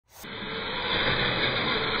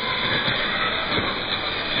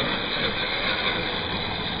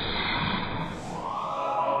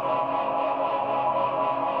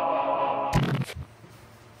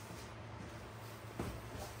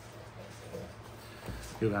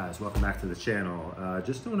Hey guys, welcome back to the channel.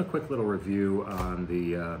 Just doing a quick little review on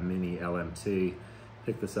the mini LMT.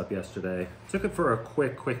 Picked this up yesterday. Took it for a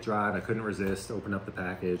quick drive. I couldn't resist. Opened up the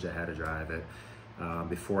package. I had to drive it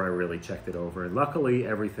before I really checked it over. And luckily,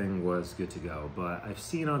 everything was good to go. But I've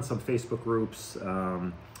seen on some Facebook groups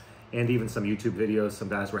and even some YouTube videos, some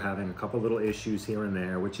guys were having a couple little issues here and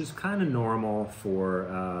there, which is kind of normal for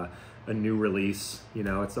a new release. You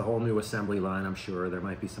know, it's a whole new assembly line, I'm sure. There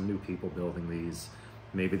might be some new people building these.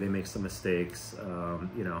 Maybe they make some mistakes,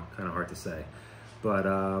 you know, kind of hard to say. But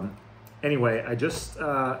anyway, I just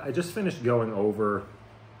finished going over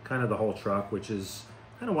kind of the whole truck, which is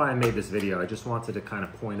kind of why I made this video. I just wanted to kind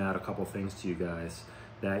of point out a couple things to you guys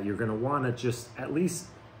that you're gonna wanna just at least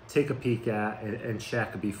take a peek at and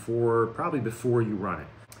check probably before you run it.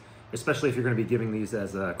 Especially if you're gonna be giving these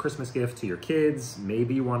as a Christmas gift to your kids.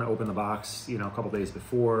 Maybe you wanna open the box, you know, a couple days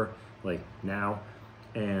before, like now,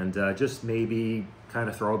 and just maybe kind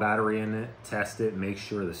of throw a battery in it, test it, make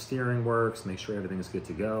sure the steering works, make sure everything is good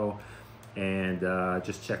to go, and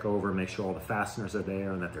just check over, make sure all the fasteners are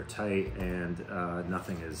there and that they're tight and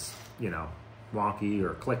nothing is, you know, wonky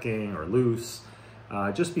or clicking or loose.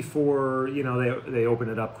 Just before, you know, they open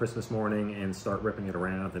it up Christmas morning and start ripping it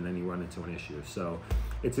around, and then you run into an issue. So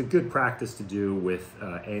it's a good practice to do with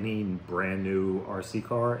any brand new RC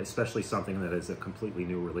car, especially something that is a completely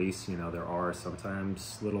new release. You know, there are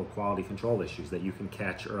sometimes little quality control issues that you can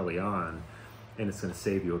catch early on, and it's gonna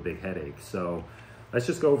save you a big headache. So let's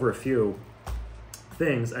just go over a few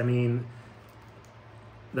things. I mean,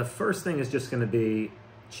 the first thing is just gonna be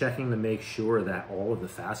checking to make sure that all of the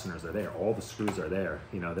fasteners are there, all the screws are there.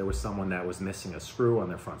 You know, there was someone that was missing a screw on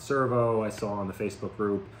their front servo, I saw on the Facebook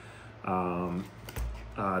group.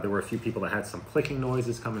 There were a few people that had some clicking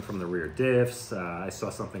noises coming from the rear diffs. I saw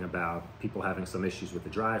something about people having some issues with the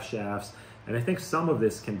drive shafts. And I think some of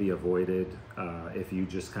this can be avoided if you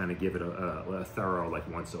just kind of give it a thorough, like,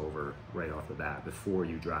 once over right off the bat before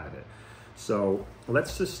you drive it. So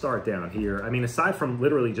let's just start down here. I mean, aside from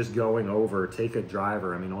literally just going over, take a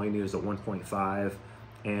driver. I mean, all you need is a 1.5,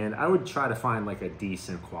 and I would try to find like a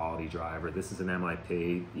decent quality driver. This is an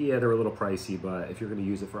MIP. Yeah, they're a little pricey, but if you're gonna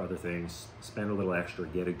use it for other things, spend a little extra,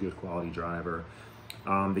 get a good quality driver.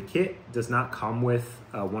 The kit does not come with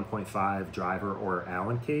a 1.5 driver or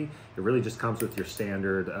Allen key. It really just comes with your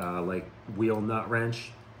standard like wheel nut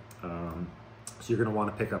wrench. So you're gonna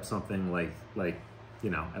wanna pick up something like, you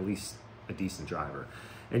know, at least a decent driver,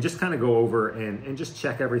 and just kind of go over and just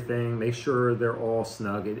check everything, make sure they're all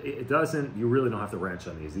snug. It doesn't, you really don't have to wrench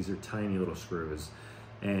on these. These are tiny little screws,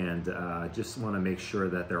 and just want to make sure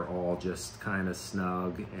that they're all just kind of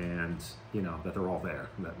snug and, you know, that they're all there,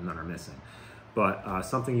 that none are missing. But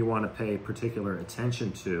something you want to pay particular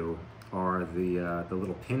attention to are the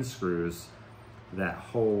little pin screws that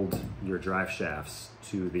hold your drive shafts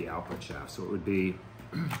to the output shaft. So it would be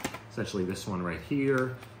essentially this one right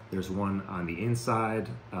here. There's one on the inside,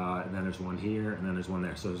 and then there's one here, and then there's one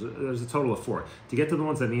there. So there's a total of 4. To get to the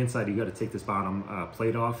ones on the inside, you got to take this bottom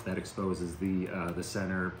plate off. That exposes the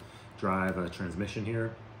center drive transmission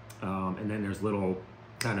here. And then there's little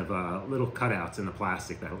kind of little cutouts in the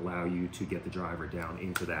plastic that allow you to get the driver down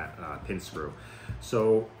into that pin screw.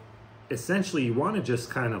 So essentially, you want to just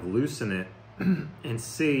kind of loosen it and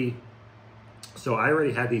see. So I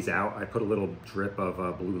already had these out. I put a little drip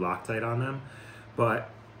of blue Loctite on them, but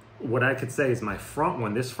what I could say is my front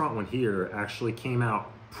one, this front one here, actually came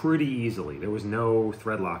out pretty easily. There was no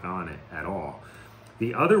thread lock on it at all.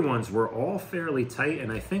 The other ones were all fairly tight,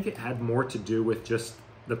 and I think it had more to do with just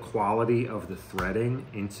the quality of the threading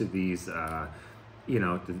into these, you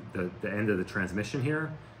know, the end of the transmission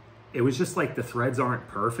here. It was just like the threads aren't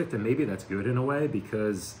perfect, and maybe that's good in a way,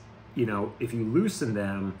 because, you know, if you loosen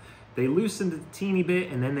them, they loosened a teeny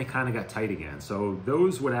bit and then they kind of got tight again. So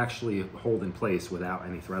those would actually hold in place without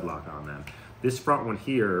any thread lock on them. This front one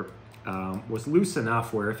here was loose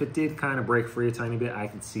enough where if it did kind of break free a tiny bit, I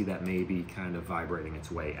could see that maybe kind of vibrating its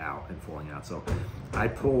way out and falling out. So I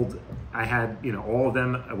had, you know, all of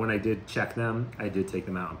them. When I did check them, I did take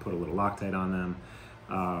them out and put a little Loctite on them.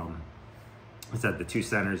 I said the 2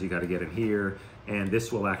 centers you got to get in here, and this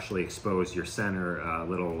will actually expose your center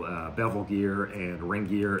little bevel gear and ring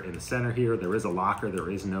gear in the center here. There is a locker, there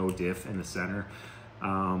is no diff in the center.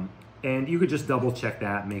 And you could just double check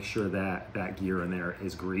that, make sure that that gear in there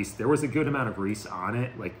is greased. There was a good amount of grease on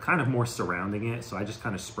it, like kind of more surrounding it, so I just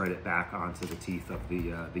kind of spread it back onto the teeth of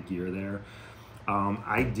the gear there.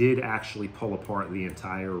 I did actually pull apart the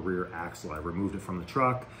entire rear axle. I removed it from the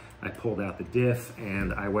truck. I pulled out the diff,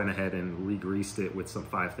 and I went ahead and re-greased it with some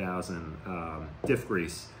 5000 diff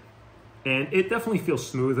grease. And it definitely feels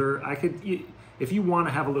smoother. If you want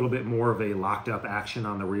to have a little bit more of a locked up action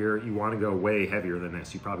on the rear, you want to go way heavier than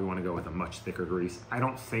this. You probably want to go with a much thicker grease. I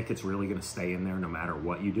don't think it's really going to stay in there no matter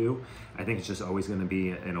what you do. I think it's just always going to be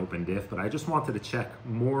an open diff, but I just wanted to check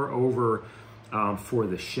more over for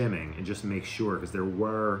the shimming and just make sure, because there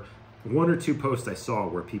were one or two posts I saw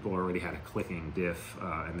where people already had a clicking diff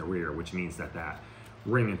in the rear, which means that that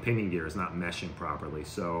ring and pinion gear is not meshing properly.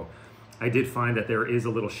 So I did find that there is a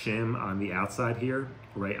little shim on the outside here,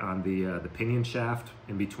 right on the pinion shaft,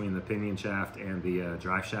 in between the pinion shaft and the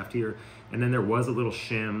drive shaft here. And then there was a little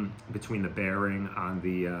shim between the bearing on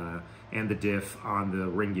the and the diff on the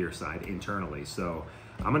ring gear side internally. So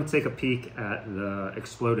I'm going to take a peek at the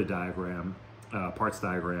exploded diagram, parts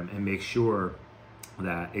diagram, and make sure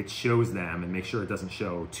that it shows them, and make sure it doesn't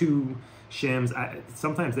show two shims.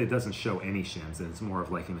 Sometimes it doesn't show any shims, and it's more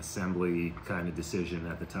of like an assembly kind of decision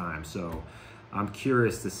at the time. So I'm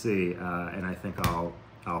curious to see, and I think I'll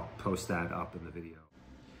post that up in the video.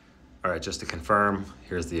 All right, just to confirm,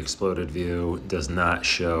 here's the exploded view. It does not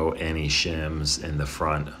show any shims in the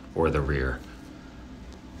front or the rear.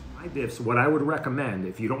 My diffs, what I would recommend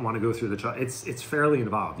if you don't want to go through the it's fairly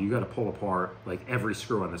involved. You got to pull apart like every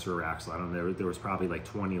screw on this rear axle. I don't know, there was probably like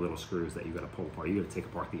 20 little screws that you got to pull apart. You got to take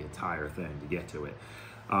apart the entire thing to get to it.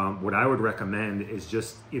 What I would recommend is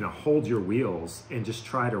just, you know, hold your wheels and just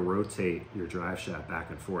try to rotate your drive shaft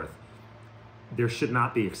back and forth. There should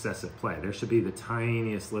not be excessive play. There should be the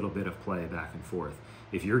tiniest little bit of play back and forth.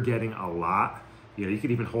 If you're getting a lot, you know, you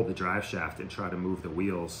could even hold the drive shaft and try to move the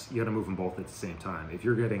wheels. You got to move them both at the same time. If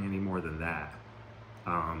you're getting any more than that,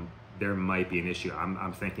 there might be an issue.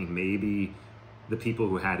 I'm thinking maybe the people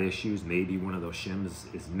who had issues, maybe one of those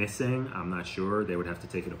shims is missing. I'm not sure. They would have to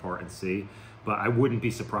take it apart and see. But I wouldn't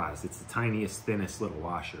be surprised. It's the tiniest, thinnest little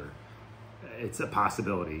washer. It's a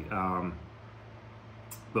possibility.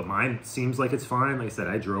 But mine seems like it's fine. Like I said,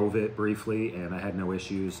 I drove it briefly and I had no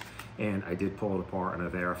issues. And I did pull it apart and I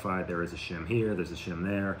verified there is a shim here, there's a shim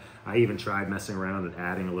there. I even tried messing around and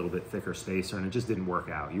adding a little bit thicker spacer, and it just didn't work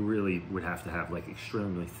out. You really would have to have like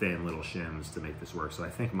extremely thin little shims to make this work. So I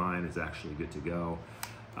think mine is actually good to go.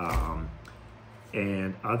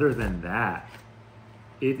 And other than that,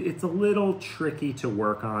 it's a little tricky to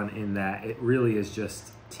work on in that it really is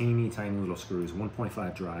just teeny tiny little screws,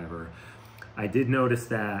 1.5 driver. I did notice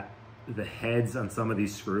that the heads on some of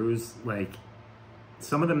these screws, like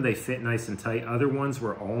some of them, they fit nice and tight. Other ones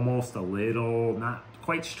were almost a little, not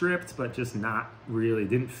quite stripped, but just not really,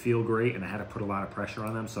 didn't feel great, and I had to put a lot of pressure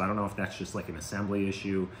on them. So I don't know if that's just like an assembly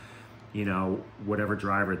issue, you know, whatever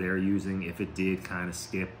driver they're using, if it did kind of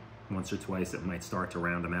skip once or twice, it might start to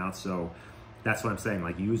round them out. So that's what I'm saying,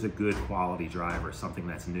 like use a good quality driver, something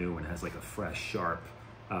that's new and has like a fresh, sharp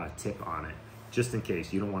tip on it, just in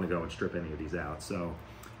case you don't want to go and strip any of these out. So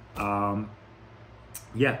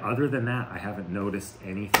yeah, other than that, I haven't noticed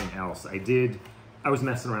anything else. I was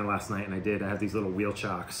messing around last night, and I have these little wheel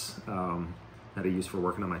chocks that I use for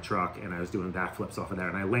working on my truck, and I was doing backflips off of that,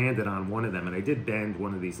 and I landed on one of them, and I did bend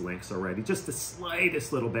one of these links already, just the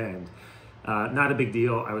slightest little bend. Not a big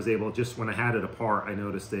deal. I was able, just when I had it apart, I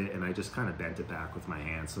noticed it, and I just kind of bent it back with my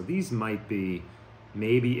hand. So these might be,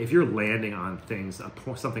 maybe if you're landing on things,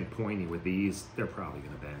 something pointy with these, they're probably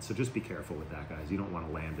going to bend. So just be careful with that, guys. You don't want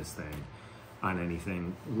to land this thing on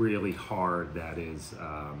anything really hard that is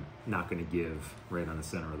not going to give right on the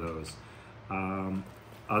center of those.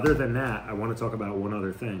 Other than that, I want to talk about one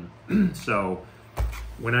other thing. So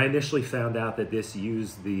when I initially found out that this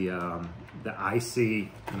used the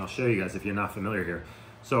IC, and I'll show you guys if you're not familiar here.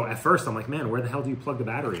 So at first I'm like, man, where the hell do you plug the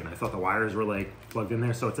battery in? I thought the wires were like plugged in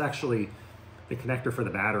there. So it's actually, the connector for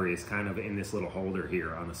the battery is kind of in this little holder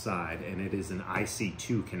here on the side, and it is an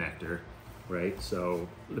IC2 connector, right? So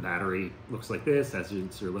the battery looks like this, has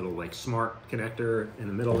your little like smart connector in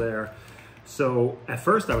the middle there. So at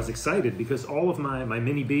first I was excited because all of my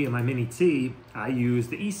Mini B and my Mini T, I use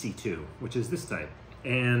the EC2, which is this type.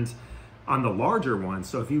 And on the larger one,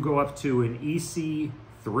 so if you go up to an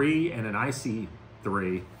EC3 and an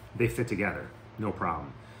IC3, they fit together, no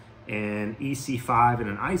problem. And EC5 and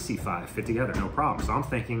an IC5 fit together, no problem. So I'm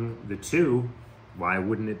thinking the two, why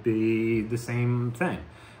wouldn't it be the same thing?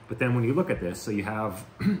 But then when you look at this, so you have,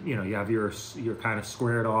 you know, you have your kind of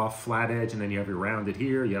squared off flat edge, and then you have your rounded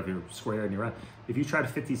here, you have your square and your round. If you try to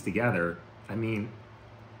fit these together, I mean,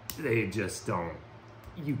 they just don't,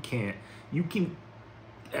 you can,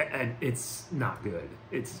 and it's not good.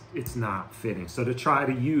 It's not fitting. So to try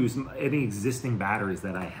to use any existing batteries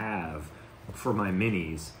that I have for my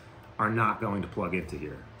minis are not going to plug into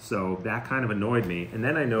here. So that kind of annoyed me. And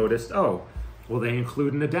then I noticed, oh, well, they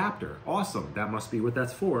include an adapter. Awesome, that must be what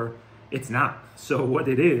that's for. It's not. So what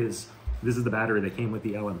it is, this is the battery that came with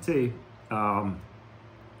the LMT.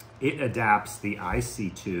 it adapts the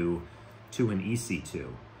IC2 to an EC2.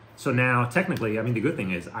 So now technically, I mean, the good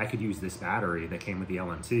thing is I could use this battery that came with the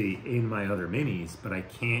LMT in my other minis, but I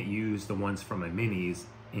can't use the ones from my minis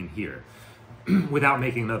in here without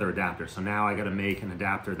making another adapter. So now I got to make an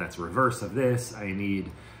adapter that's reverse of this. I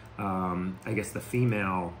need, I guess, the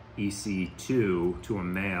female EC2 to a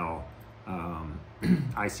male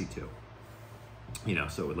IC2, you know,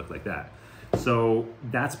 so it would look like that. So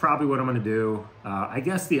that's probably what I'm going to do. I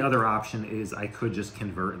guess the other option is I could just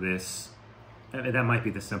convert this. That might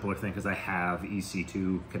be the simpler thing because I have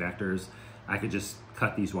EC2 connectors. I could just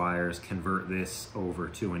cut these wires, convert this over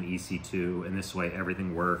to an EC2, and this way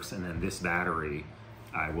everything works. And then this battery,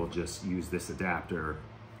 I will just use this adapter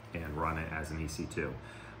and run it as an EC2.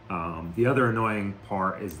 The other annoying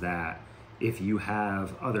part is that if you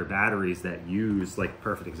have other batteries that use, like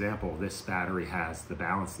perfect example, this battery has the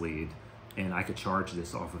balance lead, and I could charge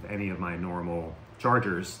this off of any of my normal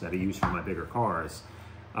chargers that I use for my bigger cars.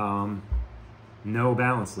 No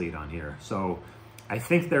balance lead on here. So I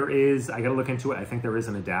think there is, I gotta look into it. I think there is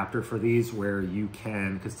an adapter for these where you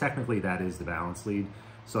can, because technically that is the balance lead.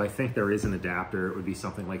 So I think there is an adapter. It would be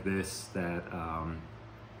something like this that,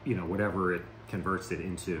 you know, whatever it converts it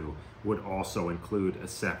into would also include a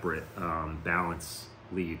separate balance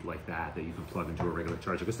lead like that you can plug into a regular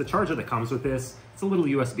charger. Because the charger that comes with this, it's a little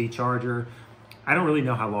USB charger. I don't really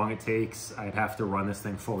know how long it takes. I'd have to run this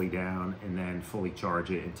thing fully down and then fully charge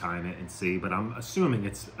it and time it and see, but I'm assuming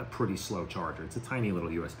it's a pretty slow charger. It's a tiny little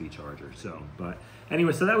USB charger. So, but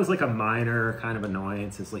anyway, so that was like a minor kind of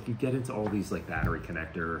annoyance. It's like you get into all these like battery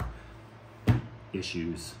connector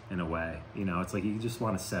issues in a way, you know, it's like you just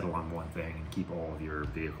want to settle on one thing and keep all of your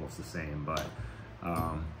vehicles the same, but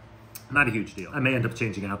not a huge deal. I may end up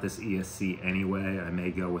changing out this ESC anyway. I may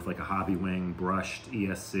go with like a Hobby Wing brushed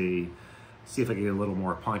ESC, see if I can get a little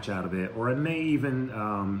more punch out of it, or I may even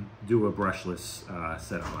do a brushless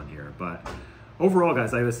setup on here. But overall,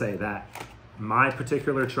 guys, I gotta say that my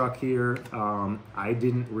particular truck here, I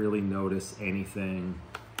didn't really notice anything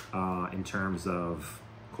in terms of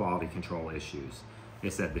quality control issues.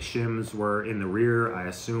 Like I said, the shims were in the rear. I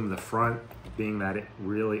assume the front, being that it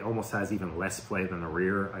really almost has even less play than the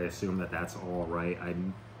rear, I assume that that's all right. I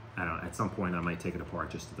don't know, at some point I might take it apart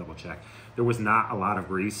just to double check. There was not a lot of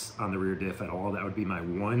grease on the rear diff at all. That would be my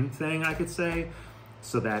one thing I could say.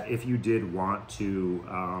 So that if you did want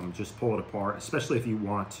to just pull it apart, especially if you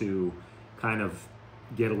want to kind of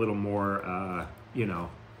get a little more, you know,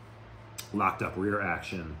 locked up rear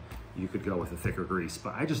action, you could go with a thicker grease,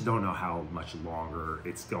 but I just don't know how much longer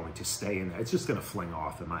it's going to stay in there. It's just gonna fling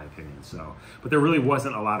off in my opinion. So, but there really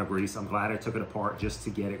wasn't a lot of grease. I'm glad I took it apart just to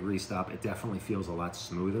get it greased up. It definitely feels a lot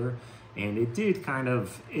smoother. And it did kind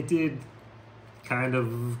of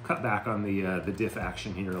cut back on the diff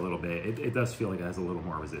action here a little bit. It does feel like it has a little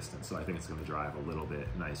more resistance. So I think it's gonna drive a little bit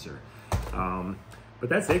nicer. But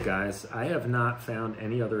that's it, guys. I have not found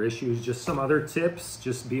any other issues. Just some other tips,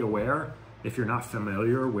 just be aware. If you're not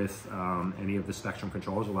familiar with any of the Spectrum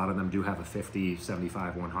controllers, a lot of them do have a 50,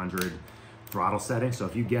 75, 100 throttle setting. So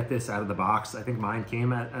if you get this out of the box, I think mine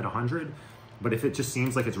came at 100, but if it just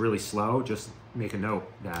seems like it's really slow, just make a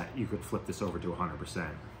note that you could flip this over to 100%.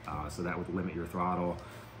 So that would limit your throttle.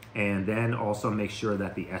 And then also make sure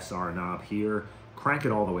that the SR knob here, crank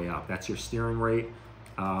it all the way up. That's your steering rate.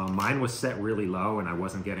 Mine was set really low and I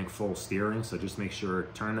wasn't getting full steering, so just make sure,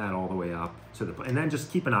 turn that all the way up to the, and then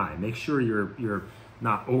just keep an eye. Make sure you're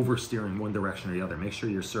not oversteering one direction or the other. Make sure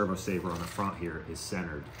your servo saver on the front here is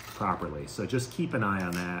centered properly. So just keep an eye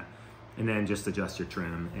on that, and then just adjust your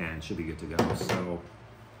trim and should be good to go. So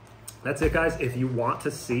that's it, guys. If you want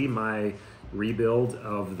to see my rebuild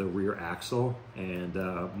of the rear axle and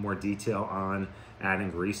more detail on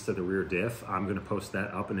adding grease to the rear diff, I'm gonna post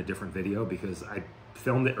that up in a different video because I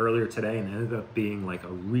filmed it earlier today and it ended up being like a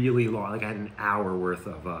really long, like I had an hour worth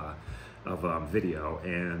of video,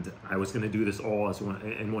 and I was gonna do this all as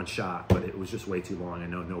in one shot, but it was just way too long. I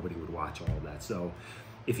know nobody would watch all of that. So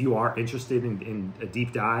if you are interested in a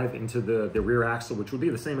deep dive into the rear axle, which would be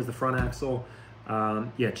the same as the front axle,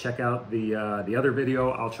 yeah, check out the other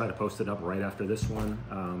video. I'll try to post it up right after this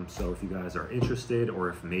one. So if you guys are interested, or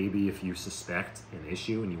if you suspect an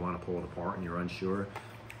issue and you want to pull it apart and you're unsure,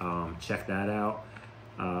 check that out.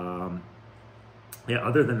 Yeah,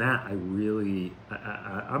 other than that,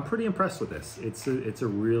 I'm pretty impressed with this. It's a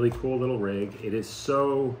really cool little rig. It is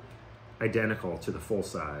so identical to the full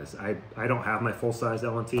size. I don't have my full size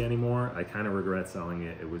LMT anymore. I kind of regret selling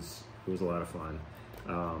it. It was a lot of fun.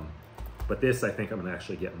 But this, I think I'm gonna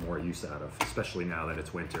actually get more use out of, especially now that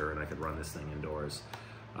it's winter and I could run this thing indoors.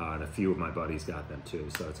 And a few of my buddies got them too,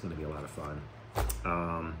 so it's gonna be a lot of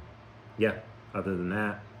fun. yeah, other than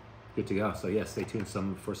that, good to go. So yeah, stay tuned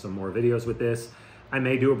for some more videos with this. I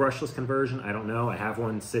may do a brushless conversion. I don't know. I have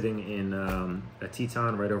one sitting in a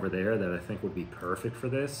Teton right over there that I think would be perfect for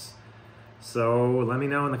this. So let me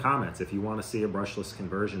know in the comments if you want to see a brushless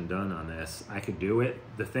conversion done on this. I could do it.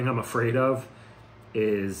 The thing I'm afraid of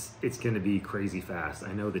is it's going to be crazy fast.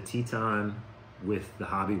 I know the Teton with the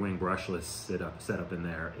Hobby Wing brushless setup in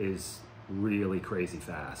there is really crazy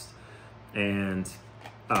fast. And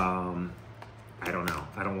I don't know.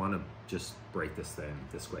 I don't want to just break this thing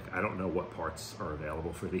this quick. I don't know what parts are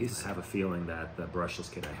available for these. I have a feeling that the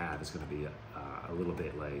brushless kit I have is going to be a little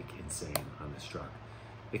bit like insane on this truck.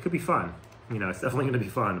 It could be fun. You know, it's definitely going to be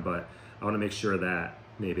fun, but I want to make sure that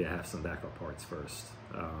maybe I have some backup parts first.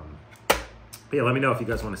 But yeah, let me know if you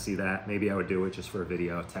guys want to see that. Maybe I would do it just for a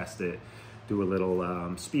video, test it, do a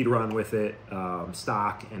little speed run with it,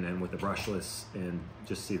 stock, and then with the brushless, and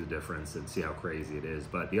just see the difference and see how crazy it is.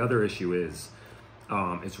 But the other issue is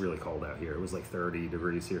it's really cold out here. It was like 30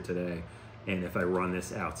 degrees here today. And if I run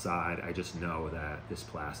this outside, I just know that this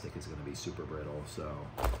plastic is going to be super brittle. So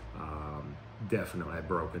definitely, I've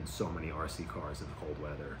broken so many RC cars in the cold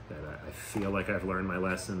weather that I feel like I've learned my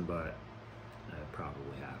lesson, but I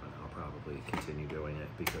probably haven't. I'll probably continue doing it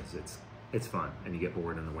because it's fun and you get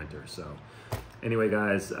bored in the winter. So anyway,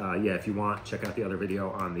 guys, yeah, if you want, check out the other video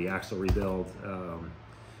on the axle rebuild.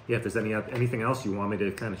 Yeah, if there's anything else you want me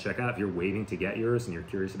to kind of check out, if you're waiting to get yours and you're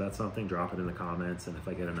curious about something, drop it in the comments. And if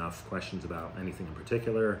I get enough questions about anything in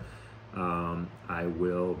particular, I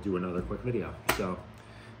will do another quick video. So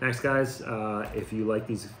thanks, guys. If you like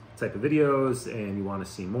these type of videos and you want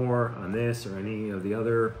to see more on this or any of the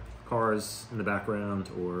other cars in the background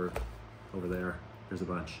or over there, there's a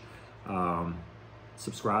bunch,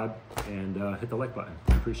 subscribe and hit the like button.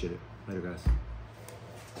 I appreciate it. Later, guys.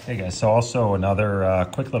 Hey guys, so also another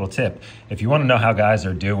quick little tip. If you want to know how guys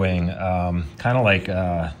are doing, kind of like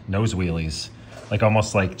nose wheelies, like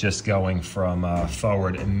almost like just going from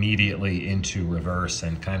forward immediately into reverse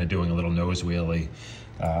and kind of doing a little nose wheelie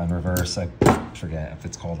in reverse. I forget if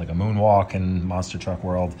it's called like a moonwalk in monster truck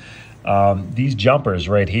world. These jumpers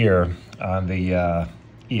right here on the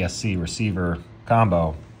ESC receiver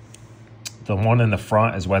combo, the one in the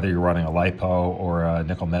front is whether you're running a LiPo or a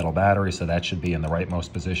nickel metal battery, so that should be in the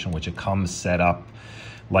rightmost position, which it comes set up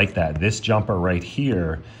like that. This jumper right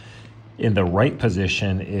here in the right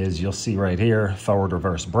position is, you'll see right here, forward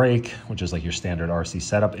reverse brake, which is like your standard RC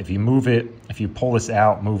setup. If you move it, if you pull this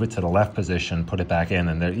out, move it to the left position, put it back in,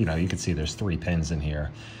 and there, you know, you can see there's 3 pins in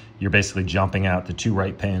here. You're basically jumping out the 2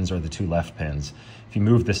 right pins or the 2 left pins. If you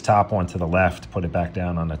move this top one to the left, put it back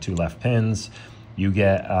down on the 2 left pins, you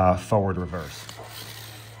get forward reverse.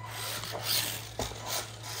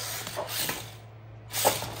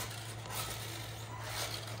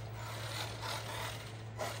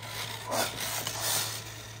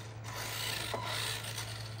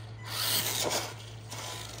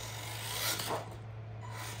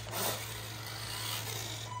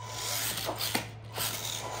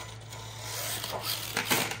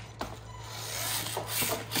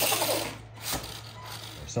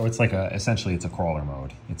 So it's like essentially it's a crawler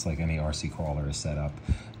mode. It's like any RC crawler is set up.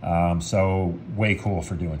 So way cool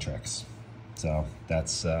for doing tricks. So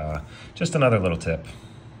that's just another little tip.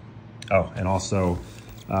 Oh, and also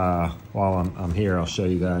while I'm here, I'll show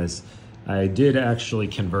you guys. I did actually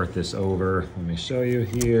convert this over. Let me show you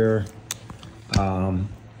here.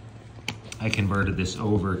 I converted this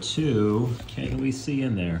over to, can't really see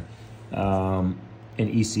in there, an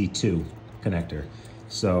EC2 connector.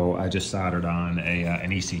 So I just soldered on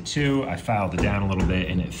an EC2. I filed it down a little bit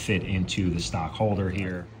and it fit into the stock holder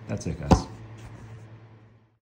here. That's it, guys.